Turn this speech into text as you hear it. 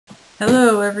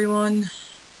Hello everyone!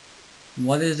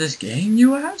 What is this game,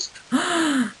 you ask?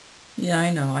 Yeah,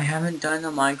 I know, I haven't done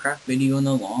a Minecraft video in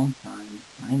a long time.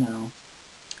 I know.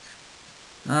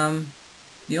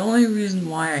 The only reason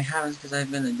why I haven't is because I've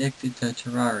been addicted to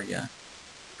Terraria.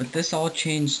 But this all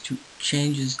changes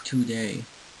today.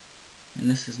 And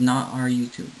this is not our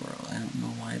YouTube world. I don't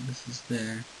know why this is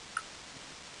there.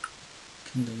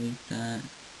 Can delete that.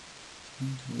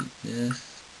 Can delete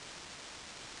this.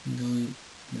 Can delete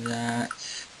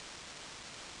that.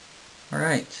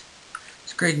 Alright.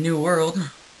 Let's create a new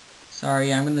world.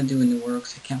 Sorry, I'm gonna do a new world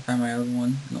because I can't find my other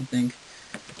one, I don't think.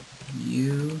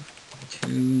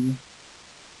 YouTube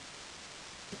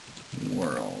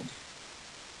world.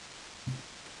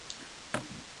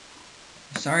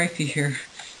 Sorry if you hear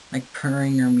like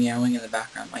purring or meowing in the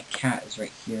background. My cat is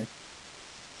right here.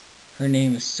 Her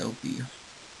name is Sophie.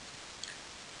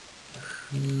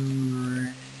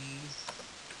 Hooray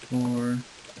for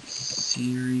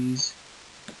series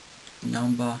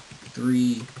number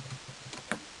 3.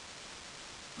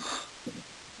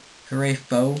 Hooray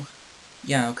Fo?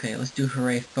 Yeah, okay, let's do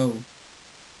Hooray Fo.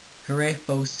 Hooray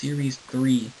Fo series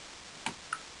 3.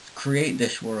 Let's create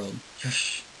this world.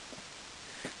 Yes.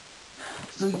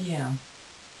 So yeah.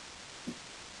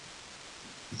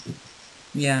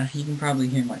 Yeah, you can probably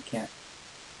hear my cat.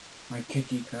 My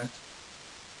kitty cat.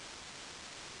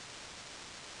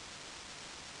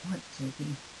 What,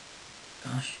 Sophie?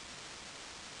 Gosh.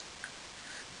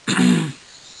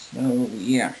 So,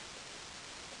 yeah.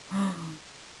 Hi,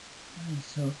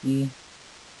 Sophie.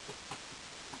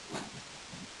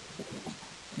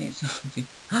 Hey, Sophie.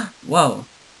 Whoa.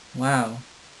 Wow.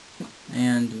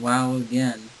 And wow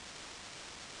again.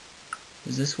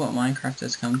 Is this what Minecraft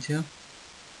has come to?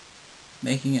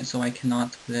 Making it so I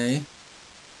cannot play?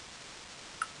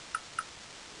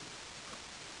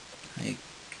 I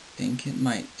think it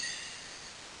might.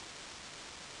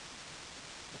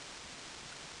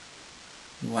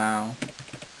 Wow.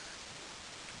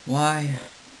 Why?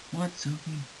 What,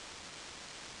 Sophie?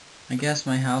 I guess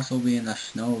my house will be in the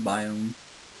snow biome.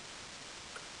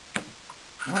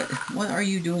 What are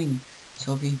you doing,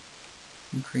 Sophie?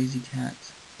 You crazy cat.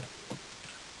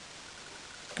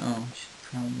 Oh, should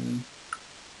probably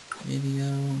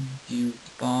video you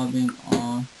bobbing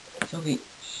on. Sophie,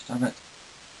 stop it.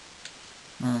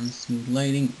 Some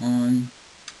lighting on.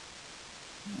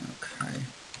 Okay.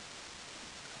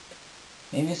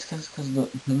 Maybe it's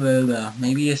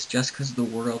maybe it's just because the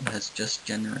world has just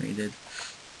generated.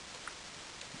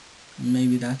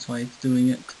 Maybe that's why it's doing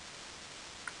it.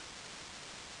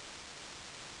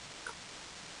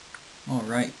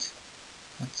 Alright.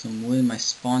 Got some wood. My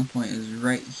spawn point is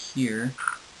right here.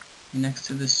 Next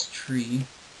to this tree.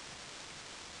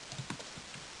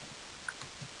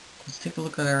 Let's take a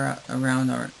look at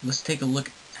let's take a look.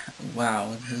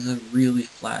 Wow, this is a really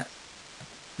flat,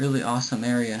 really awesome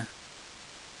area.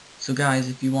 So guys,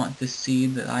 if you want this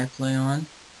seed that I play on,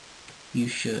 you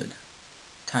should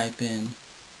type in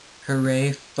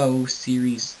Hooray Faux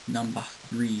Series number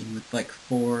 3 with like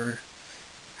 4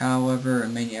 however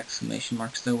many exclamation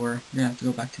marks there were. You're gonna have to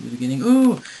go back to the beginning.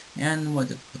 Ooh! And what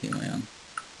difficulty am I on?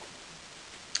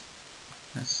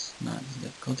 That's not the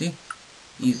difficulty.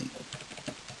 Easy.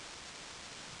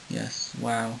 Yes,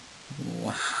 wow.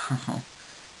 Wow.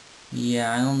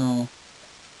 Yeah, I don't know.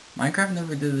 Minecraft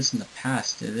never did this in the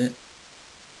past, did it?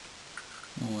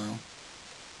 Oh well.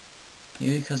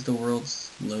 Maybe because the world's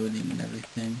loading and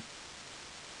everything.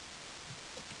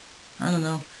 I don't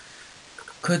know.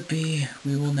 Could be.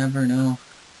 We will never know.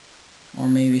 Or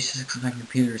maybe it's just because my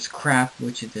computer is crap,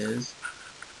 which it is.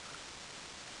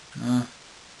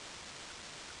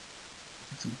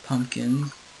 Some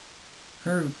pumpkins.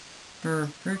 For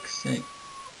frick's sake.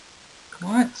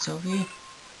 What, Sophie?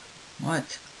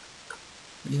 What?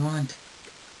 What do you want?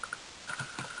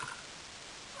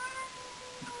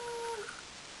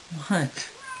 What?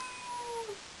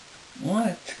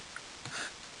 What?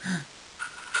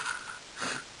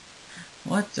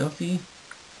 What, Sophie?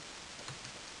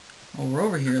 Oh, we're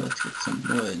over here. Let's get some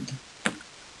wood.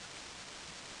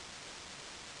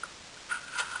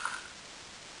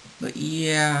 But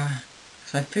yeah,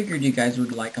 so I figured you guys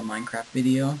would like a Minecraft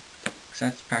video, because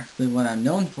that's practically what I'm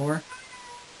known for.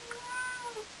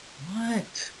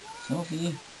 What?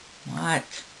 Sophie?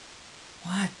 What?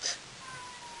 What?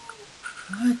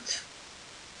 What?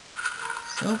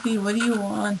 Sophie, what do you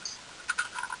want?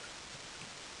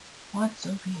 What,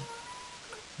 Sophie?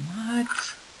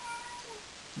 What?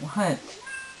 What?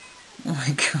 Oh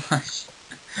my gosh.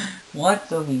 What,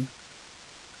 Sophie?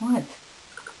 What?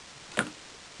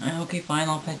 Okay, fine,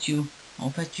 I'll pet you.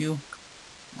 I'll pet you.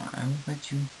 I will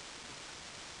pet you.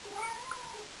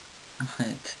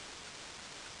 What?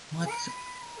 What?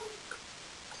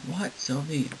 What,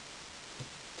 Sylvie?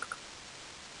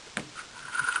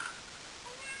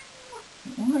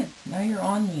 What? Now you're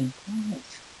on me. What?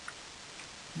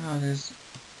 Oh, there's...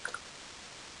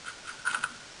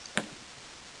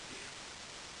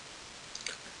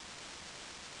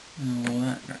 Oh, well,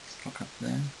 that got stuck up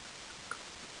there.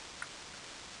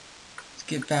 Let's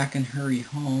get back and hurry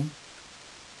home.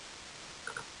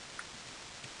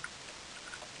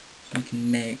 So we can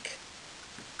make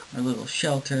our little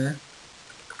shelter.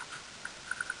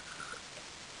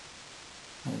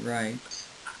 Alright.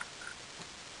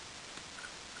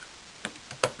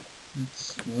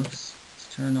 Let's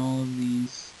turn all of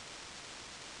these.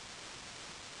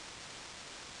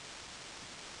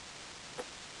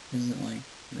 Is it like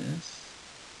this?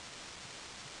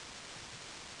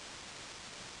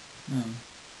 Oh.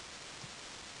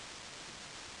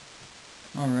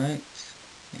 Alright.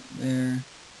 Right there.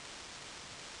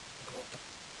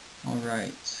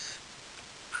 Alright.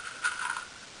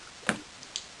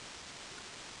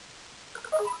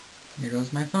 Here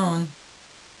goes my phone.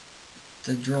 It's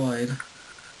a droid.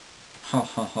 Ha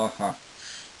ha ha ha.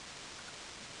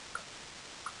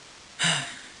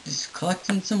 Just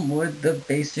collecting some wood, the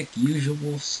basic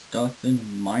usual stuff in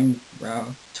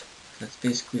Minecraft. That's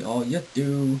basically all you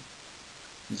do,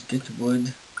 is get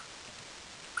wood.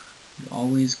 You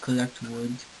always collect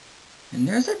wood. And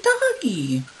there's a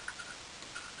doggy!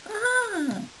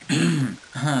 Ah!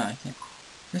 I can't.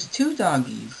 There's two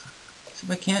doggies.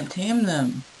 So I can't tame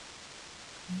them.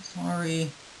 I'm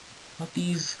sorry.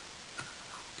 Puppies.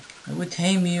 I would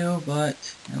tame you,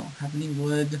 but I don't have any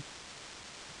wood.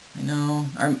 I know.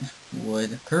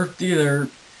 Wood. Curved either.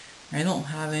 I don't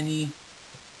have any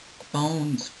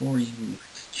bones for you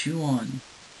to chew on.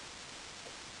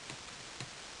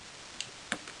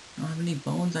 I don't have any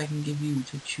bones I can give you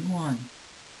to chew on.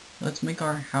 Let's make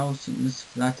our house in this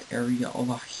flat area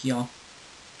over here.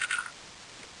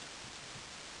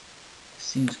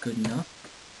 Seems good enough.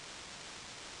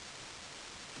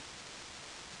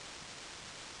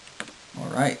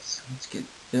 Alright, so let's get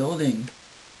building.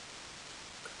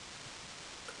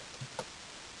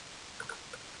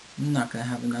 I'm not gonna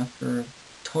have enough for a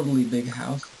totally big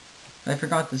house. I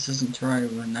forgot this isn't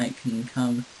Terraria where night can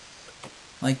come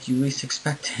like you least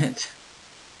expect it.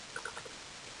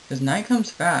 Because night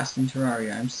comes fast in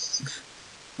Terraria.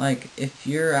 Like, if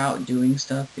you're out doing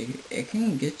stuff, it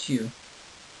can get you.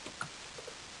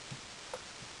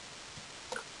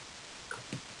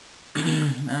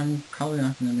 I'm probably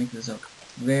not going to make this a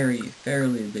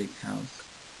fairly big house.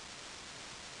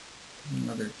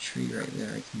 Another tree right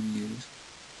there I can use.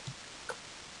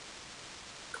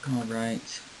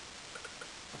 Alright.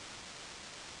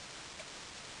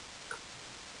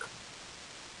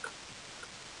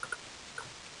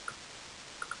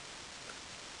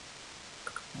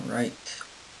 Alright.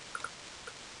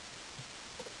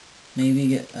 Maybe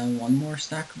get one more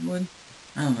stack of wood?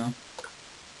 I don't know.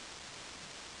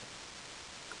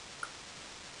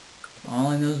 All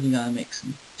I know is we gotta make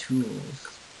some tools.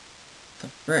 The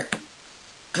frick?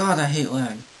 God, I hate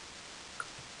lag.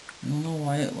 I don't know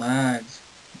why it lags.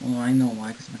 Well, I know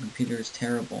why, because my computer is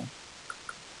terrible.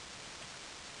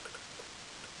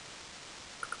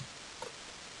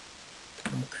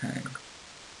 Okay.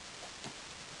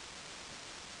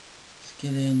 Let's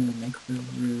get in and make the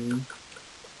roof.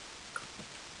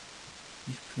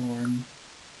 Reform.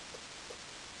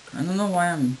 I don't know why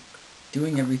I'm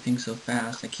doing everything so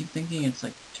fast. I keep thinking it's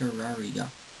like Terraria.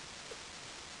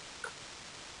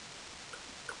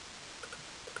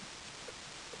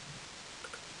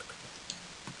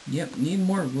 Yep, need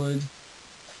more wood.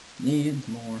 Need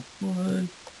more wood.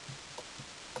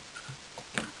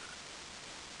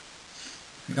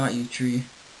 I got you, tree.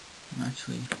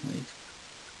 Actually, wait.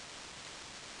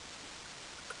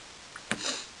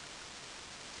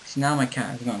 See, now my cat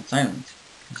has gone silent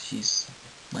because she's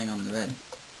laying on the bed.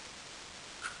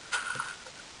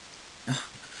 Ah,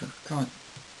 for God.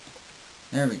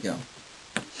 There we go.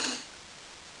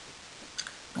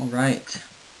 Alright.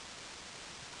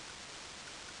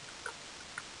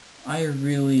 I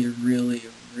really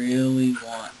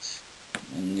want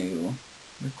a new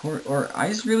I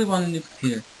just really want a new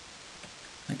computer.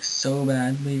 Like, so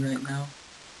badly right now.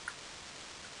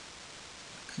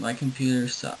 My computer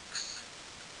sucks.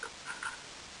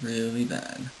 Really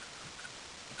bad.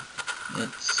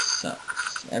 It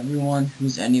sucks. Everyone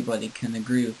who's anybody can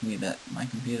agree with me that my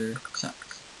computer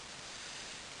sucks.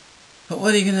 But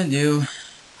what are you gonna do?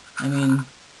 I mean,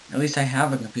 at least I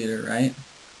have a computer, right?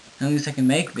 At least I can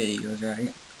make videos,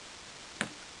 right?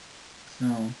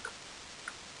 So,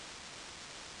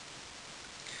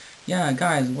 yeah,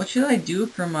 guys, what should I do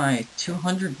for my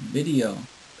 200th video?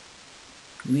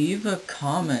 leave a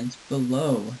comment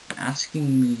below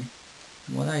asking me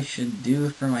what I should do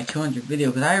for my 200 video,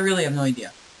 because I really have no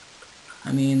idea.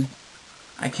 I mean,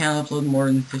 I can't upload more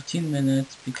than 15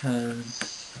 minutes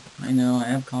because I know I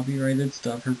have copyrighted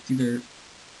stuff, herpy dirt.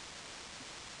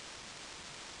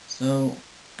 So,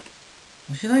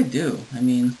 what should I do? I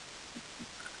mean,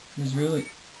 there's really...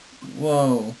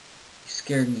 Whoa. You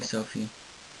scared me, Sophie. You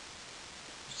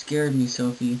scared me,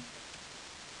 Sophie.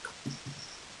 You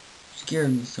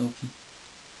scared me, Sophie.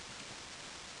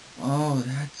 Oh,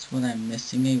 that's what I'm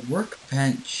missing. A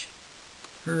workbench.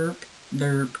 Herp,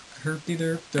 derp, herpy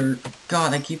derp, derp.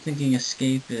 God, I keep thinking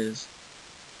escape is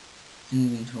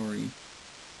inventory.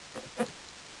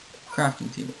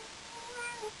 Crafting table.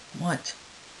 What?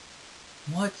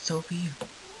 What, Sophie?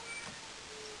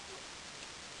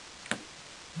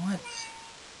 What?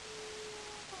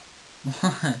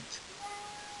 What?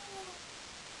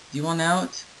 Do you want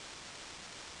out?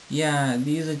 Yeah,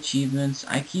 these achievements,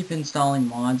 I keep installing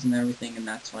mods and everything, and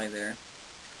that's why they're...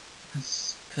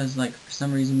 Because, like, for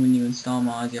some reason when you install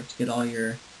mods, you have to get all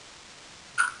your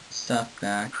stuff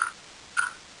back.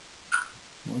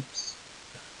 Whoops.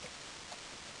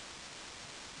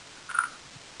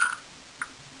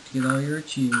 To get all your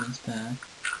achievements back.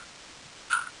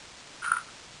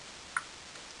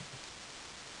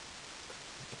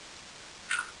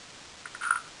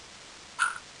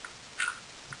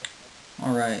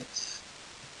 Alright.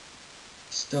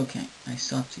 Still can't. I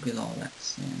still have to get all that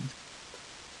sand.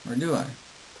 Or do I?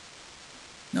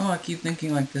 No, I keep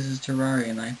thinking like this is Terraria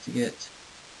and I have to get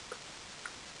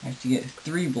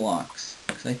 3 blocks.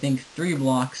 Because I think 3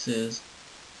 blocks is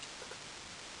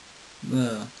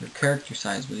their character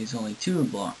size, but he's only 2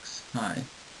 blocks high.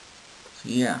 So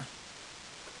yeah.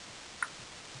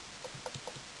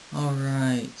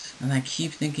 Alright. And I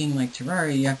keep thinking like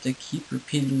Terraria, you have to keep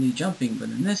repeatedly jumping, but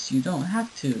in this you don't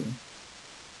have to.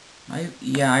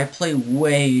 I play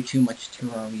way too much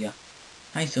Terraria.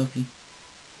 Hi, Sophie.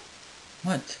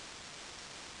 What?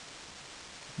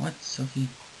 What, Sophie?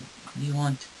 What do you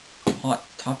want? Hot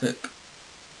topic.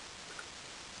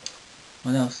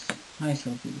 What else? Hi,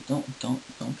 Sophie.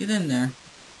 Don't get in there.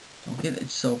 Don't get it,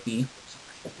 Sophie.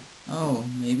 Oh,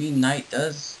 maybe night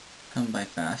does come by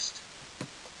fast.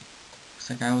 Looks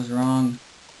like I was wrong.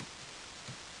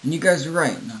 And you guys are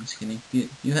right. No, I'm just kidding. You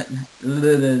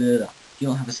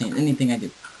don't have to say anything I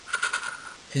do.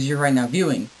 Because you're right now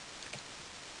viewing.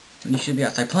 And you should be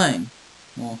outside playing.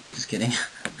 Well, just kidding.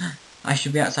 I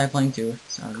should be outside playing too.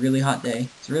 It's a really hot day.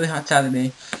 It's a really hot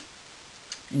Saturday.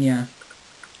 And yeah.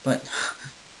 But...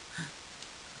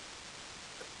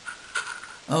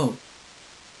 oh.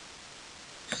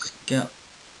 Just get...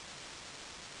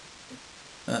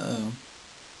 Uh-oh.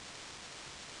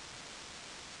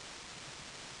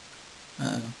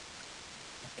 Uh-oh.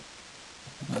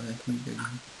 Oh, that's big.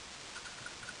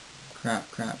 Crap.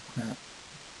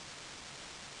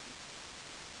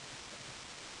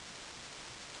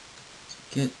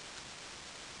 Get...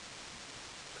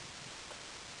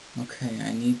 okay,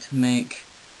 I need to make...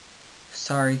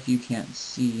 sorry if you can't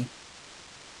see.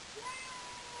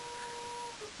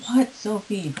 What,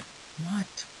 Sophie?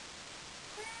 What?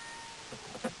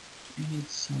 I need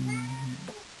some...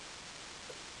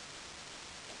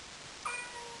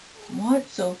 what,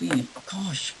 Sophie?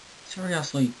 Gosh,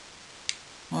 seriously.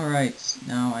 Alright,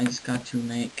 now I just got to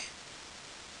make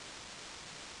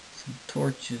some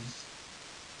torches.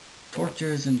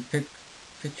 Torches and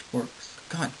pitchforks.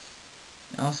 God,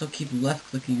 I also keep left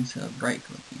clicking instead of right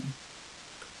clicking.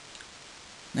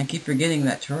 And I keep forgetting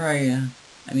that Terraria,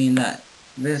 that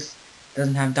this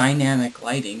doesn't have dynamic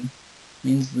lighting. It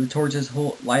means the torches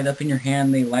light up in your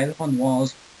hand, they light up on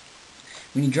walls.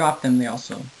 When you drop them, they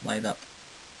also light up.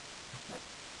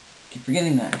 Keep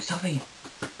forgetting that. Sophie!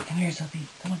 Come here, Sophie.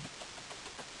 Come on.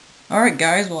 Alright,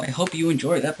 guys. Well, I hope you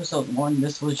enjoyed episode 1.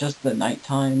 This was just the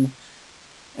nighttime.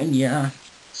 And yeah.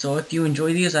 So if you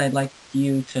enjoy these, I'd like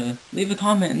you to leave a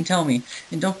comment and tell me.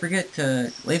 And don't forget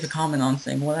to leave a comment on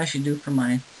saying what I should do for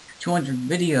my 200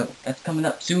 video. That's coming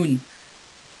up soon.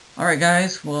 Alright,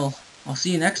 guys. Well, I'll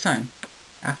see you next time.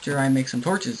 After I make some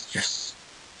torches. Yes!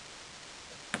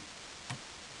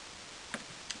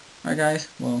 Alright, guys.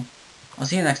 Well, I'll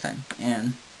see you next time.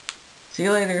 And see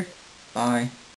you later. Bye.